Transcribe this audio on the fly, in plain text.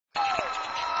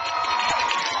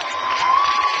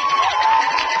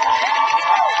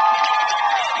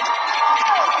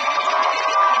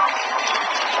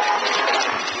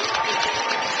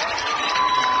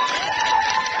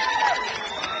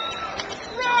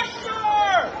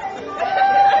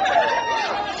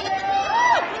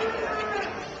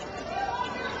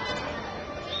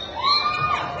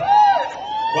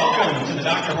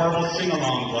Horrible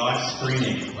sing-along vlog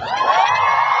screening.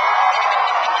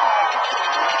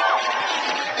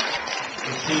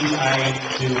 It seems I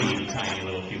do need tiny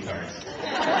little cue cards.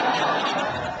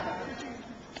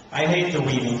 I hate the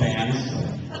weaving fans.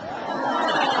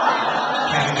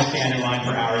 Having to stand in line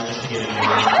for hours just to get in there.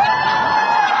 Now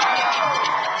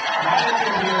that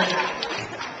you're here,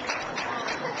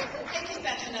 I think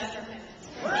that's enough for minutes.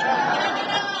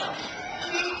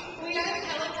 We got a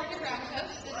California Brown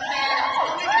Coats. This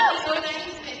is our oh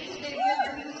 90s minis. They've been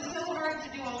working so hard to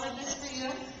do all of this for you.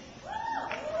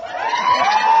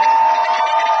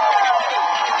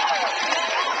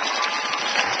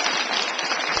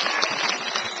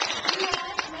 You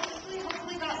all mostly,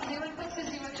 hopefully got lyric books as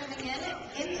you were coming in.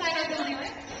 Inside are the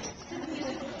lyrics to the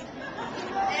music.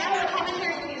 And the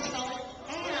commentary from your song.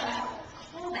 And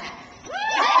callbacks.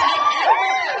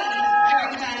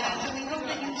 So we hope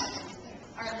that you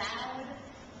are loud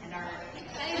and are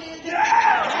excited.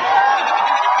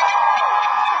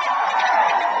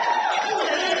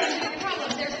 No problem.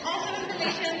 There's also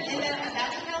information in there about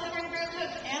the California Brown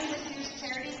Coats and this year's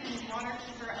charity, the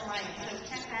Waterkeeper Alliance. So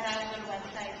check that out on the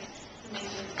website to make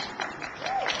sure it's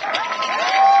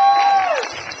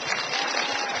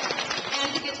And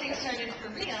to get things started for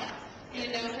real, you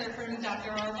know her from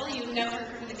Dr. Orville, you know her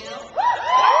from the Guild.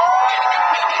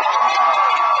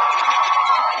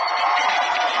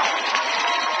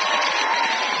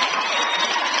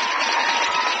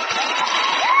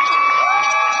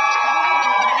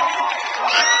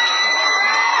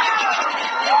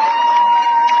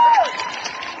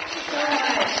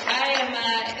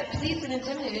 Pleased and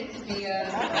intimidated to be a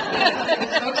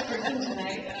spokesperson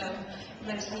tonight. You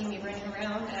might have seen me running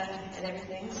around and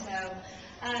everything. So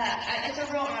it's a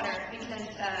real honor because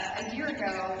a year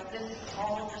ago, this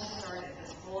all just started,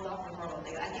 this whole Dr. Horrible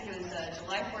thing. I think it was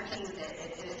July 14th that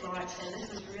it launched, and this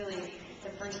was really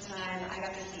the first time I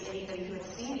got to see anybody who had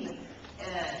seen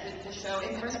the show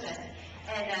in person.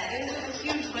 And it was a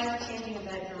huge life-changing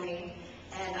event for me.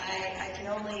 And I can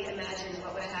only imagine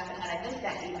what would have happened had I missed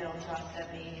that email Josh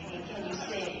sent me. Hey, can you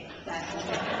sing? That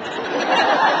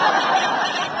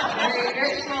very,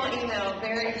 very small email,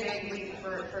 very big week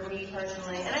for me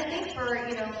personally. And I think for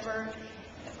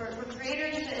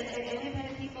creators and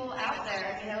independent people out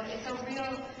there, it's a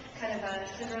real kind of a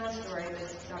Cinderella story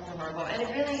with Dr. Horrible. And it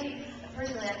really,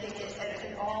 personally, I think it's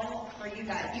all for you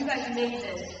guys. You guys made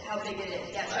this how big it is.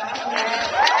 Yeah, Josh made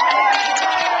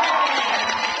it.